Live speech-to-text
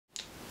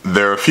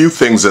there are a few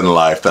things in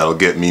life that'll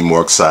get me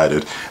more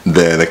excited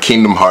than a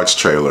Kingdom Hearts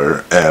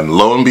trailer, and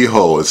lo and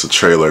behold, it's a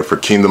trailer for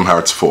Kingdom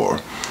Hearts 4.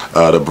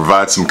 To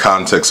provide some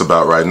context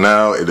about right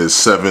now, it is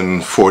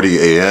 7:40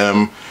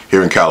 a.m.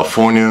 here in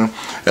California.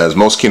 As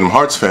most Kingdom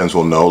Hearts fans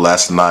will know,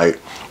 last night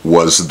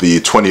was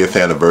the 20th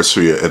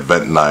anniversary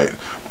event night,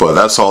 but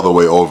that's all the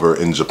way over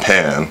in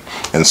Japan.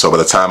 And so by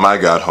the time I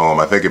got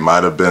home, I think it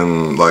might have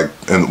been like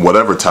in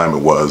whatever time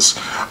it was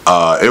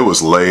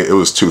late. It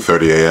was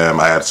 2:30 a.m.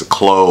 I had to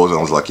close, and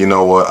I was like, you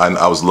know what,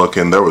 I was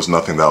looking, there was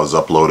nothing that was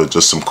uploaded,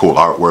 just some cool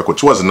artwork,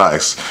 which was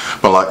nice,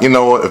 but like, you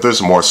know what, if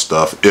there's more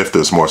stuff,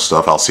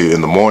 I'll see it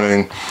in the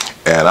morning.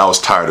 And I was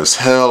tired as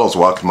hell. I was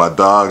walking my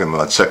dog, and then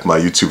I checked my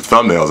YouTube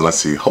thumbnails, and I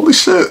see, holy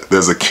shit,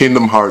 there's a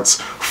Kingdom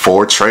Hearts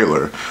 4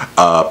 trailer.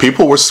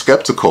 People were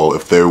skeptical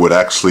if they would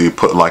actually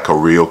put like a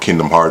real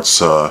Kingdom Hearts,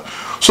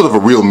 sort of a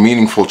real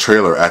meaningful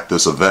trailer at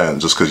this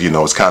event, just because, you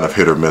know, it's kind of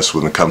hit or miss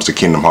when it comes to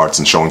Kingdom Hearts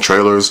and showing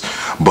trailers.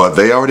 But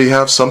they already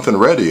have something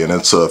ready, and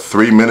it's a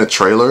 3-minute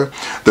trailer.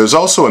 There's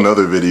also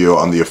another video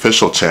on the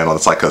official channel.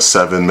 It's like a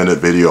 7-minute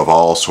video of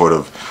all sort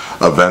of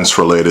events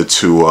related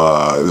to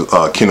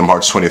Kingdom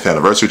Hearts 20th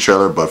anniversary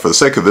trailer. But for the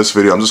sake of this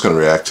video, I'm just going to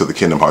react to the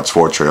Kingdom Hearts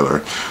 4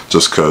 trailer,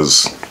 just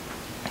because,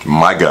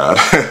 my god,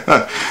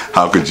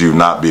 how could you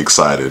not be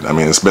excited? I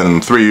mean, it's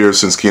been 3 years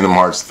since Kingdom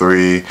Hearts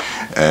 3,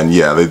 and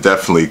yeah, they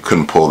definitely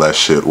couldn't pull that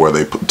shit where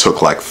they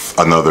took like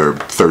another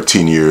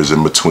 13 years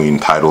in between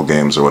title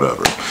games or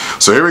whatever.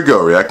 So here we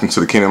go, reacting to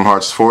the Kingdom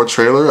Hearts 4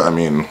 trailer. I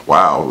mean,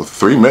 wow,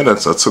 3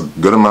 minutes, that's a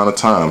good amount of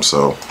time,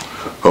 so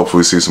hopefully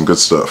we see some good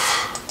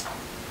stuff.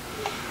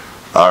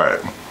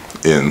 Alright,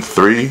 in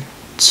 3,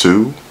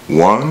 2,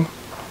 1,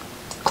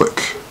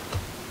 click.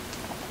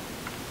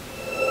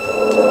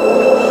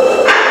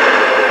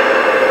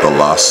 The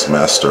Lost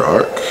Master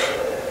Arc.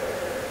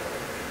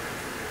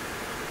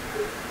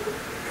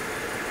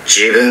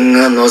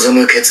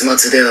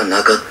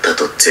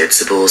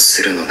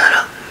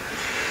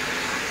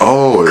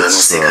 Oh,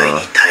 it's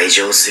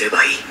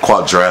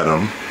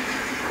Quadratum.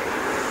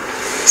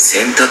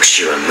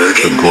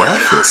 The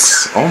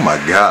graphics, oh my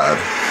god.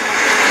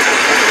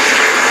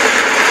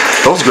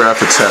 Those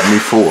graphics had me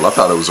fooled. I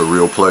thought it was a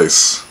real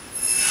place.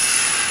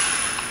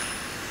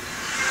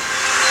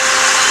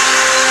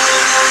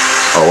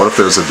 Oh, what if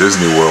there's a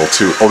Disney World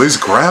too? Oh, these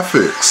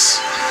graphics.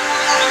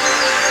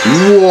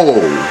 Whoa.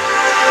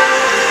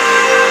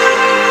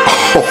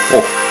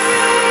 Oh.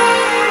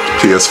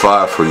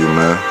 PS5 for you,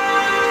 man.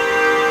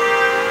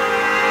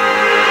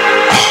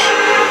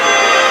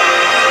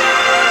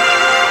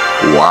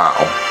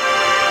 Wow.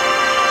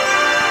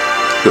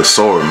 Good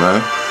sword,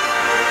 man.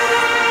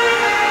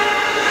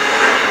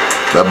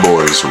 That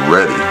boy is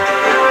ready.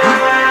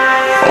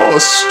 Oh,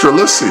 it's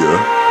Strelitzia.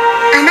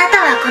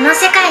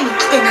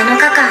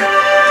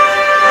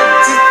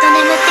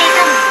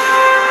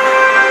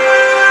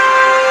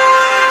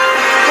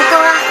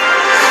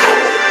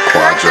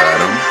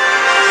 Quadratum.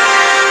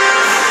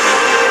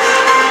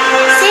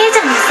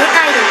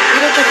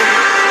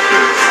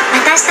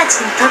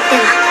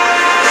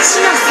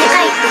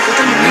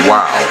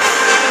 Wow.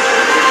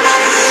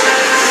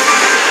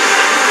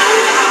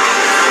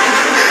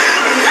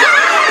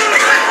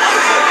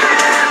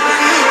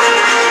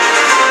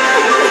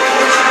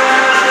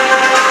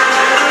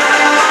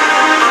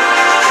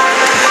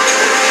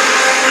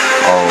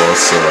 Oh,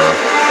 it's a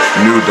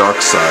new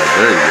Dark Side.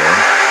 There you go.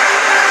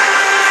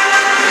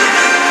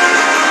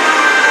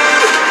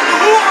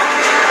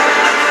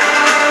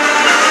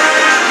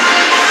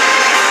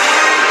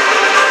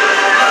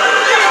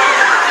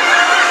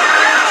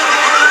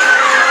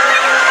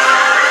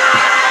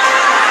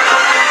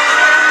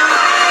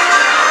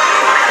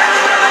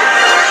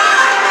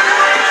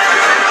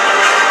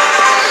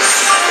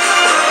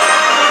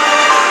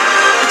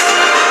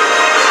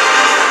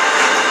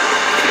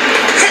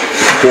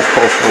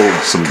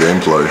 Whoa, some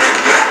gameplay.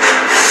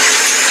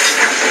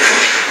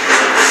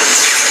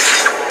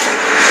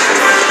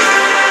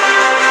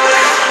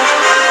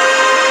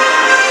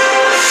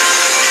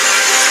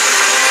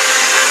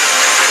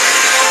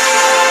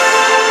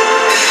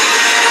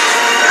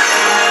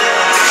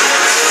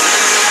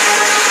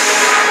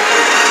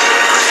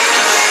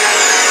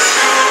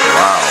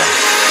 Wow.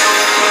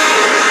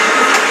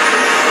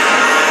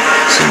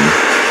 Some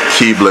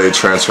Keyblade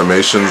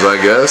transformations, I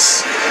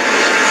guess.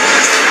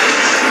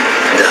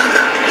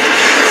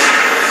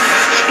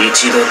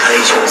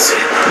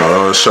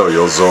 I'll show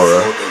you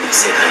Zora.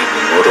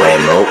 Oh,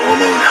 nope.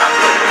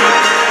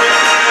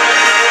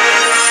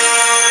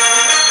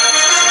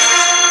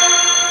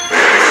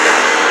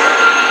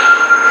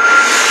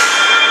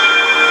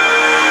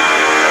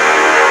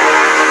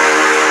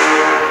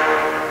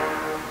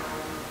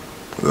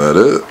 Is that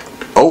it?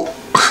 Oh.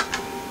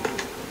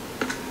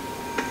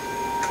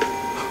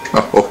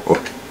 Oh.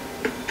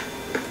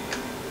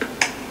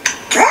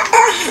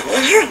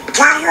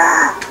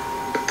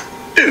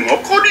 手が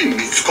かり見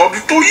つか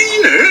るといい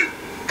ね。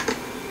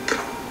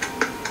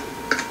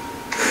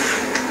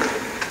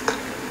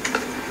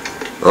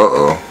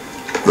Uh-oh.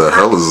 The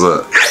hell is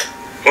that?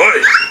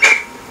 Oi.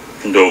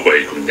 どこ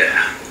へ行くんだよ。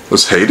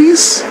 Was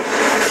Hades?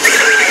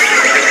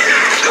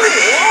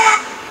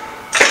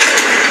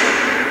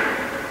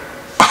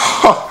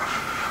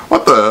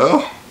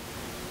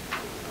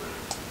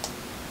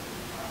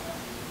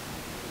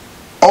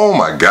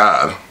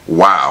 God,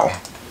 wow.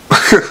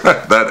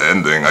 That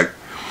ending, I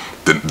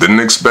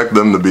didn't expect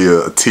them to be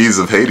a tease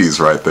of Hades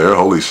right there.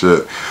 Holy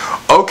shit.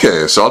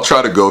 Okay, so I'll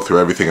try to go through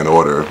everything in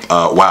order.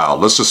 Wow,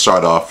 let's just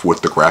start off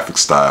with the graphic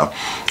style.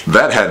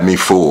 That had me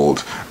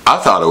fooled. I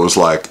thought it was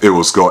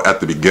at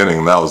the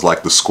beginning, that was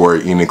like the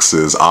Square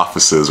Enix's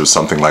offices or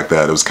something like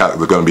that. It was going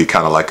to be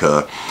kind of like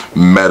a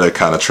meta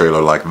kind of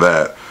trailer like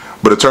that.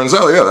 But it turns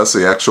out, yeah, that's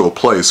the actual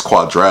place,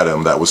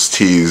 Quadratum, that was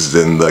teased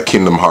in the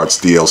Kingdom Hearts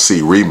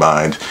DLC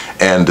Remind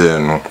and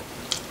in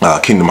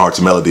Kingdom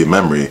Hearts Melody of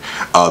Memory.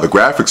 The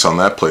graphics on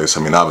that place,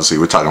 I mean, obviously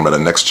we're talking about a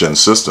next-gen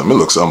system. It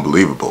looks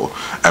unbelievable.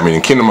 I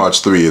mean, Kingdom Hearts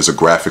 3 is a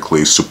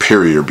graphically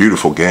superior,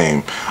 beautiful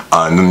game.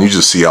 And then you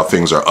just see how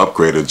things are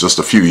upgraded just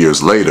a few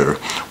years later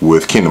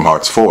with Kingdom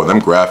Hearts 4.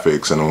 Them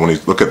graphics, and when you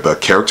look at the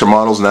character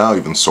models now,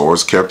 even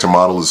Sora's character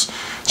model is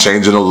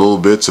changing a little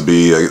bit to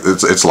be,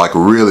 it's like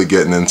really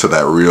getting into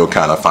that real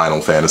kind of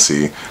Final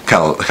Fantasy,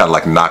 kind of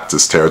like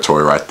Noctis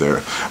territory right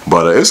there.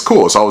 But it's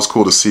cool. It's always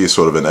cool to see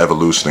sort of an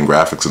evolution in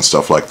graphics and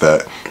stuff like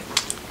that.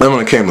 Then when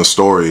it came to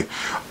story,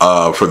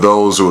 for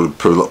those who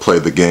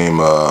played the game,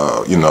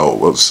 you know,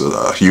 what was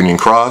it, Union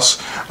Cross,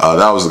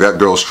 that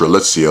girl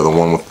Strelitzia, the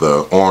one with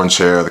the orange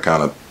hair, the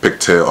kind of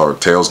pigtail or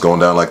tails going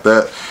down like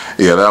that.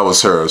 Yeah, that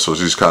was her. So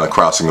she's kind of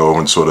crossing over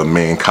into sort of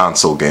main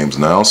console games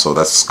now. So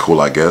that's cool,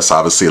 I guess.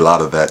 Obviously, a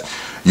lot of that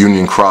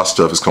Union Cross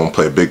stuff is going to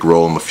play a big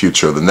role in the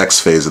future, the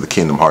next phase of the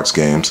Kingdom Hearts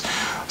games.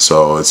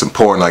 So it's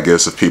important, I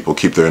guess, if people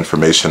keep their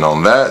information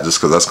on that, just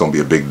because that's going to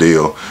be a big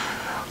deal.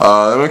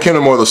 Then when it came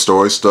to more of the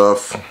story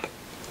stuff,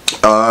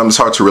 it's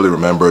hard to really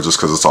remember just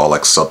because it's all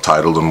like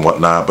subtitled and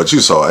whatnot, but you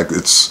saw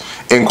it's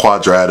in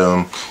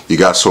Quadratum. You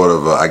got sort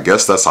of I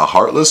guess that's a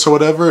Heartless or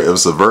whatever. It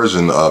was a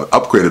version of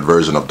upgraded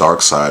version of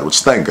Darkside, which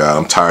thank God,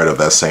 I'm tired of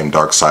that same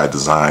Darkside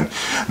design.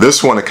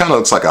 This one, it kind of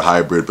looks like a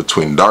hybrid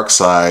between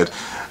Darkside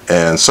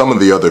and some of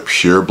the other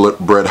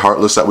purebred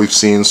Heartless that we've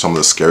seen, some of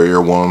the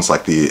scarier ones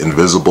like the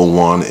invisible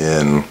one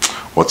in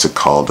what's it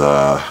called,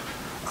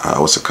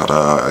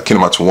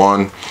 Kingdom Hearts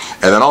 1,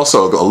 and then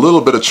also a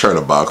little bit of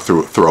Chernobog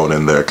thrown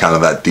in there, kind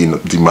of that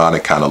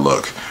demonic kind of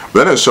look.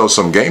 But then it shows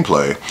some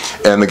gameplay,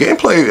 and the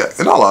gameplay,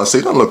 in all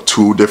honesty, doesn't look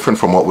too different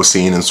from what we're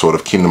seeing in sort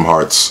of Kingdom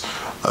Hearts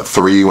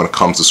 3 when it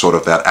comes to sort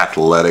of that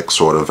athletic,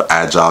 sort of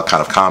agile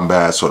kind of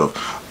combat, sort of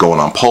going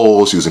on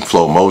poles, using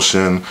flow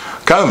motion.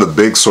 Kind of the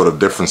big sort of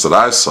difference that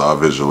I saw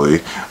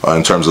visually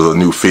in terms of the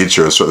new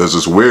features. So there's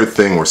this weird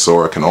thing where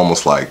Sora can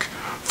almost like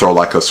throw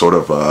like a sort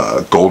of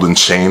a golden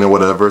chain or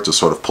whatever to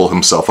sort of pull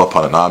himself up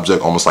on an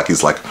object, almost like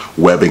he's like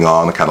webbing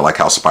on, kind of like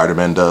how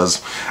Spider-Man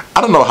does.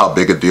 I don't know how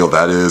big a deal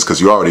that is,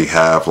 because you already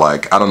have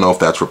like, I don't know if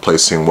that's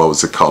replacing, what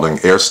was it called,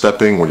 air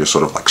stepping, where you're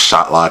sort of like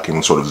shot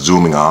locking, sort of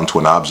zooming onto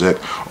an object,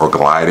 or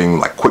gliding,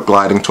 like quick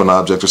gliding to an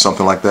object or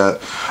something like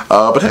that.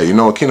 But hey, you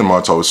know, Kingdom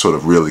Hearts always sort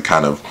of really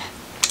kind of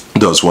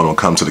does when it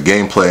comes to the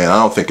gameplay, and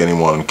I don't think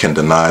anyone can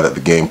deny that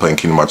the gameplay in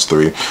Kingdom Hearts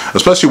 3,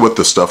 especially with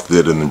the stuff they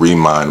did in the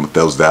Remind with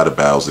those data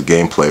battles, the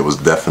gameplay was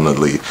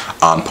definitely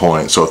on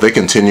point. So if they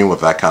continue with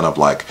that kind of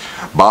like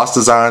boss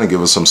design and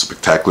give us some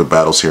spectacular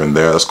battles here and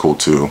there, that's cool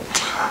too.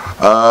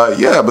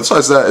 Yeah,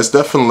 besides that, it's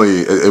definitely,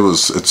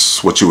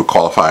 it's what you would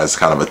qualify as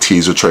kind of a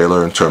teaser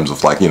trailer in terms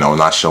of like, you know,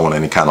 not showing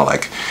any kind of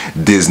like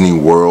Disney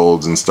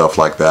worlds and stuff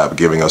like that, but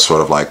giving us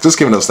sort of like, just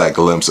giving us that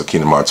glimpse of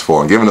Kingdom Hearts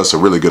 4 and giving us a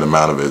really good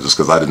amount of it, just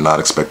because I did not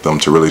expect them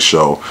to really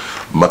show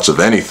much of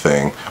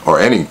anything or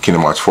any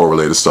Kingdom Hearts 4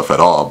 related stuff at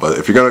all. But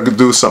if you're going to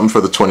do something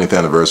for the 20th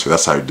anniversary,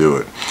 that's how you do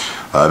it.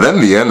 Then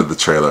the end of the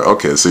trailer,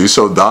 okay, so you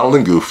show Donald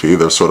and Goofy,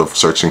 they're sort of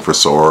searching for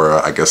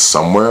Sora, I guess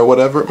somewhere or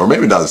whatever, or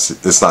maybe not,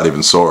 it's not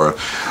even Sora,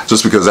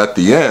 just because at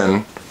the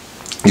end,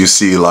 you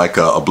see like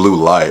a blue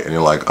light, and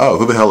you're like, oh,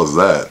 who the hell is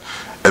that?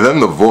 And then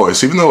the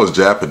voice, even though it's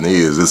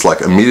Japanese, it's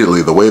like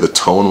immediately the way the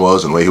tone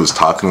was and the way he was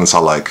talking, it's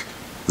all like,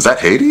 is that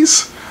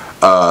Hades?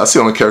 That's the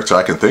only character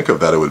I can think of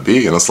that it would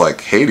be, and it's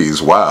like,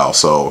 Hades, wow,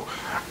 so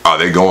are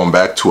they going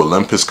back to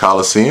Olympus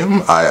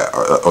Coliseum?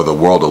 Or the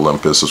World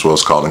Olympus is what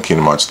it's called in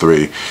Kingdom Hearts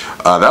 3.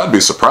 That would be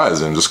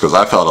surprising, just because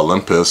I thought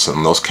Olympus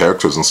and those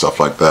characters and stuff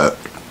like that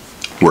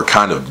were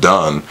kind of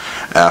done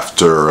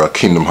after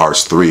Kingdom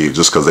Hearts 3,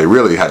 just because they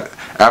really had,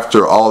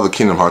 after all the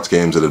Kingdom Hearts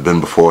games that had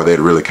been before, they'd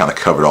really kind of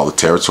covered all the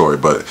territory.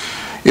 But,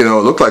 you know,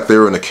 it looked like they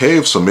were in a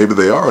cave, so maybe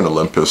they are in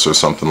Olympus or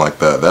something like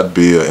that. That'd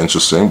be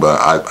interesting, but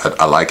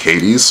I like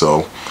Hades,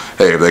 so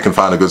hey, if they can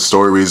find a good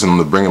story reason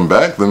to bring him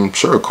back, then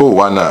sure, cool,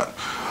 why not?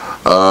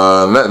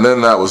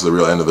 Then that was the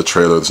real end of the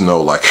trailer. There's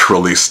no like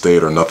release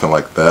date or nothing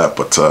like that,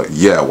 but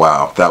yeah,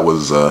 wow, that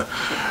was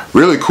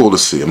really cool to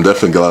see. I'm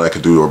definitely glad I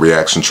could do a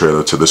reaction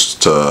trailer to this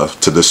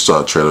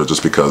trailer,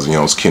 just because, you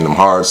know, it's Kingdom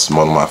Hearts,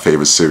 one of my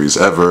favorite series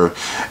ever,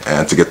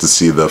 and to get to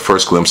see the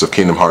first glimpse of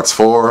Kingdom Hearts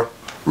 4,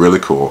 really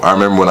cool. I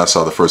remember when I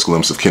saw the first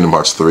glimpse of Kingdom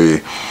Hearts 3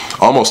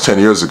 almost 10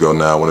 years ago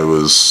now, when it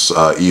was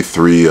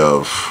E3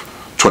 of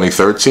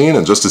 2013,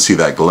 and just to see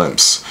that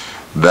glimpse,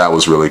 that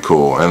was really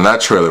cool. And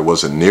that trailer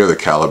wasn't near the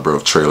caliber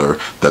of trailer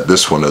that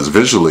this one is.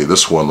 Visually,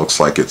 this one looks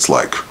like it's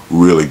like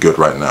really good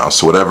right now.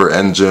 So whatever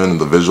engine,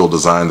 the visual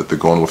design that they're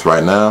going with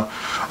right now,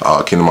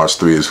 Kingdom Hearts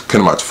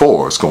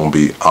 4 is going to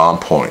be on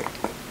point.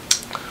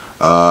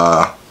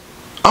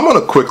 I'm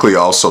gonna quickly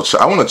also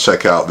I want to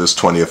check out this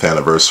 20th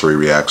anniversary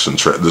reaction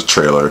the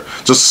trailer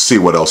just to see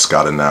what else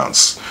got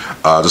announced.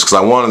 Just because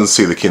I wanted to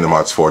see the Kingdom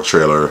Hearts 4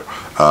 trailer,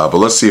 but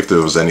let's see if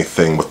there was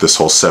anything with this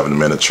whole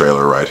 7-minute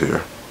trailer right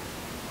here.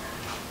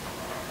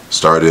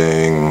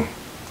 Starting.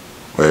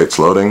 Wait, it's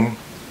loading.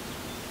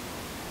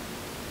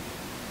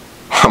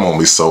 I'm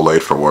only so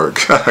late for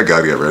work. I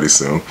gotta get ready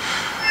soon.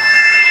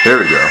 Here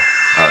we go.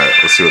 Alright,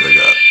 let's see what they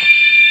got.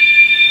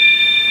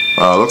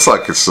 Looks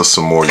like it's just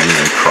some more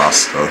Union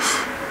Cross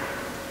stuff.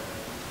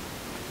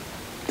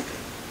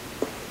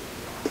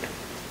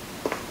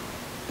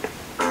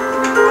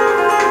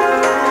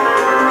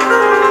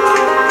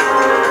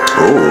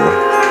 Ooh.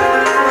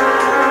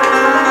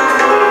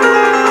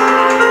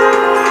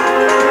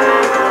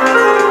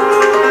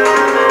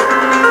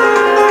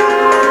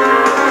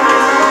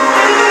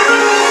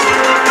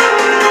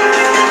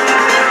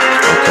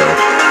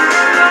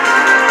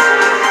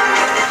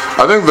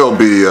 I think there'll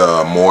be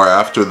more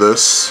after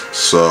this,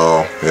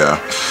 so yeah.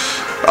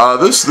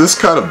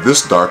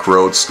 This Dark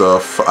Road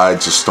stuff, I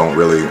just don't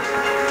really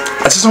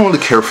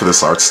care for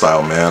this art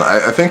style, man.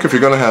 I think if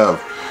you're gonna have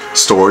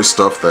story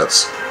stuff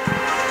that's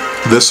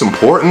this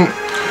important,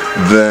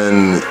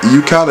 then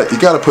you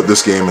gotta put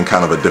this game in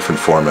kind of a different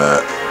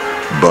format.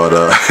 But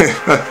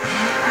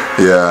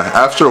yeah,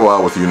 after a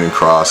while with Union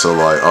Cross, I'm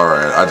like,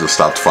 alright, I just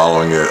stopped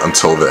following it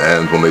until the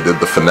end when they did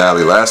the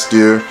finale last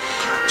year,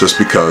 just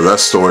because that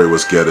story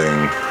was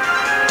getting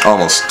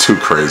almost too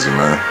crazy,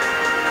 man.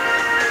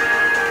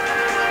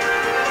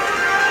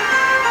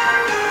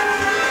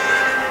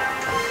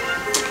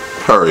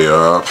 Hurry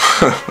up.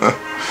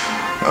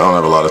 I don't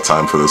have a lot of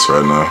time for this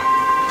right now.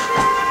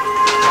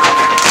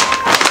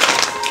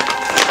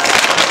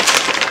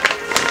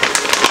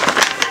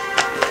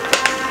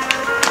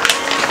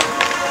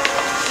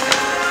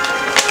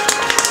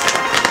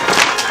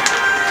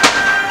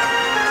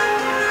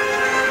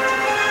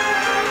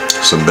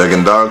 Some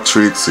begging dog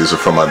treats. These are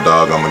for my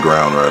dog on the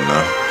ground right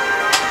now.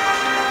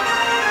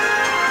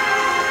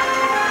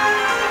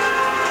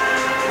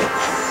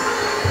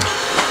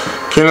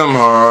 Kingdom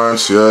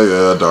Hearts,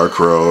 yeah, Dark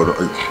Road.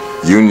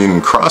 Union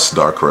Cross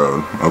Dark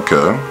Road,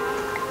 okay.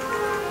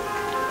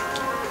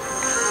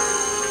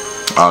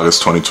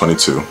 August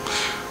 2022.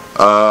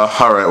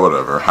 Alright,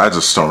 whatever. I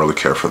just don't really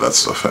care for that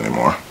stuff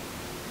anymore.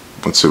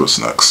 Let's see what's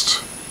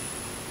next.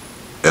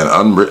 An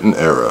Unwritten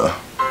Era.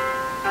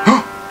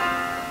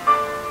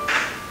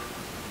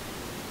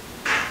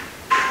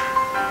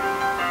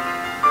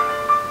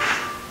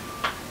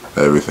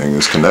 Everything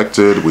is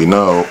connected, we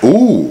know.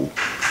 Ooh!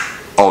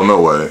 Oh,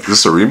 no way. Is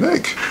this a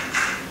remake?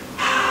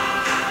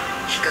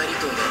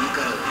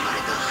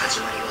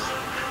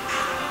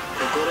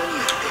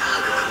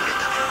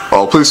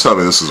 Oh, please tell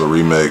me this is a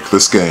remake.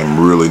 This game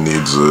really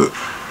needs it.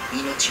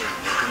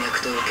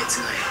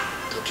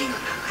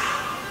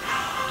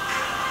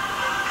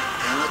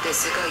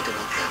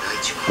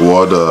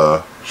 What,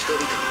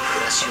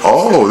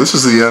 Oh, this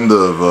is the end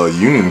of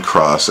Union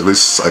Cross. At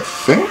least, I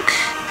think?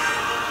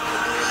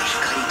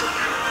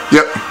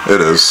 Yep,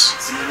 it is.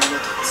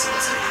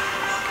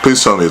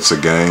 Please tell me it's a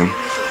game.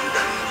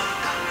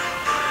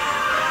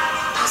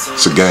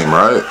 It's a game,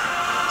 right?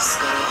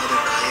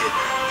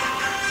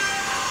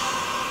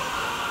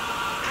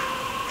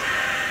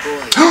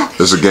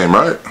 It's a game,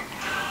 right?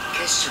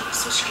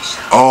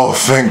 Oh,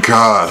 thank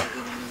God.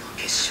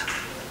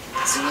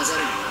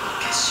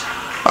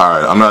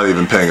 Alright, I'm not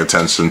even paying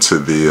attention to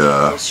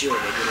the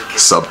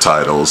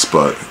subtitles,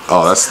 but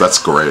oh,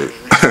 that's great.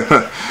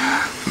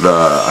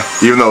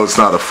 Even though it's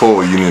not a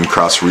full Union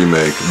Cross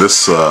remake,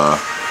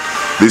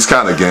 these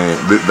kind of games,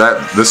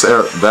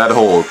 that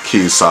whole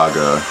Key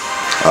Saga,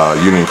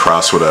 Union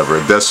Cross, whatever,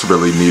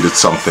 desperately needed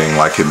something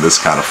like in this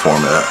kind of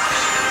format.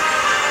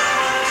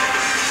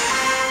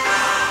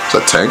 Is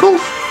that Tangled?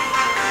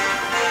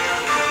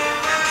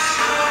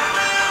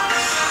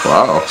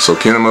 Wow, so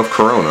Kingdom of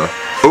Corona.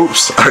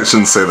 Oops, I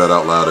shouldn't say that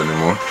out loud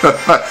anymore.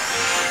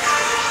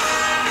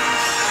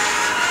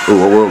 Ooh,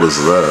 what world is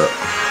that?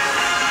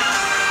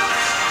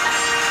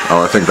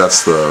 Oh, I think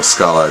that's the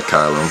Skylight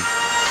Kylum.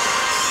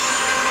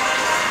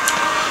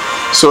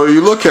 So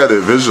you look at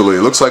it visually,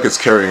 it looks like it's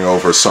carrying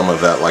over some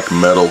of that like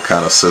metal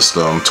kind of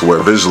system to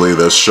where visually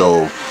they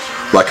show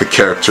like a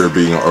character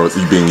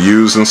being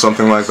used in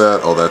something like that.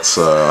 Oh, that's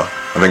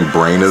I think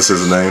Brain is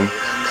his name.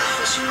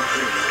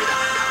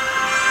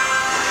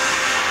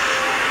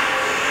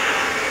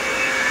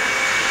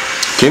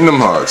 Kingdom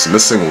Hearts,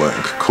 Missing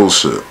Link, cool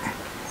shit.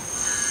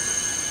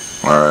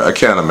 Alright, I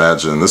can't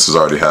imagine, this is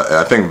already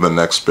I think the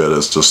next bit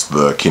is just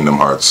the Kingdom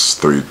Hearts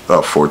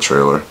 4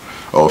 trailer.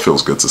 Oh, it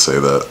feels good to say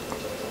that.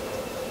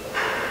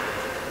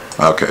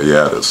 Okay,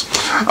 yeah it is.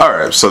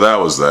 Alright, so that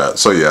was that.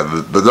 So yeah,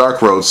 the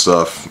Dark Road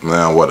stuff,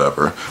 nah,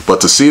 whatever.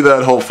 But to see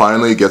that whole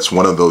finally gets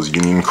one of those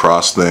Union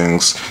Cross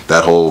things,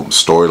 that whole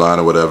storyline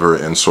or whatever,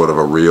 in sort of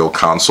a real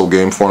console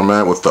game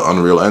format with the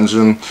Unreal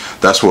Engine,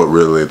 that's what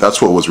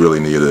was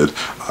really needed.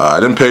 I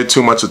didn't pay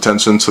too much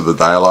attention to the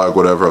dialogue,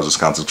 whatever. I was just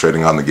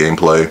concentrating on the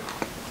gameplay.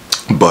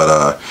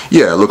 But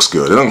yeah, it looks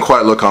good. It doesn't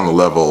quite look on the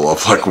level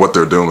of like what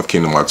they're doing with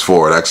Kingdom Hearts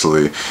 4. It's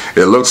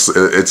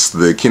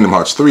the Kingdom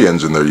Hearts 3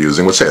 engine they're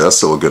using, which, hey, that's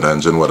still a good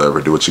engine,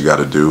 whatever, do what you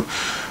gotta do.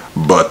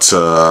 But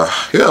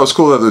yeah, it was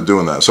cool that they're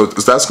doing that. So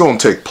that's going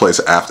to take place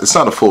after. It's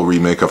not a full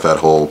remake of that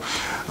whole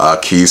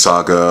Key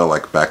Saga,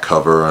 like back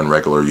cover and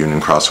regular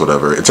Union Cross,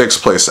 whatever. It takes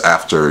place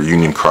after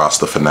Union Cross,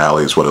 the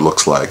finale is what it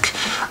looks like,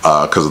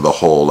 because of the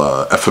whole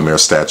Ephemer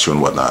statue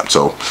and whatnot.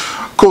 So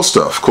cool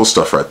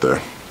stuff right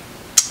there.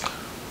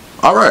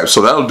 Alright,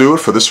 so that'll do it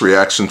for this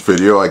reaction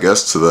video, I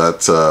guess, to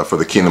that, for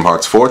the Kingdom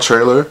Hearts 4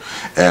 trailer,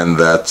 and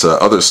that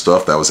other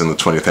stuff that was in the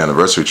 20th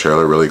anniversary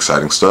trailer, really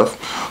exciting stuff.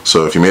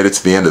 So if you made it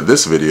to the end of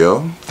this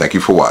video, thank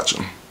you for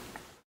watching.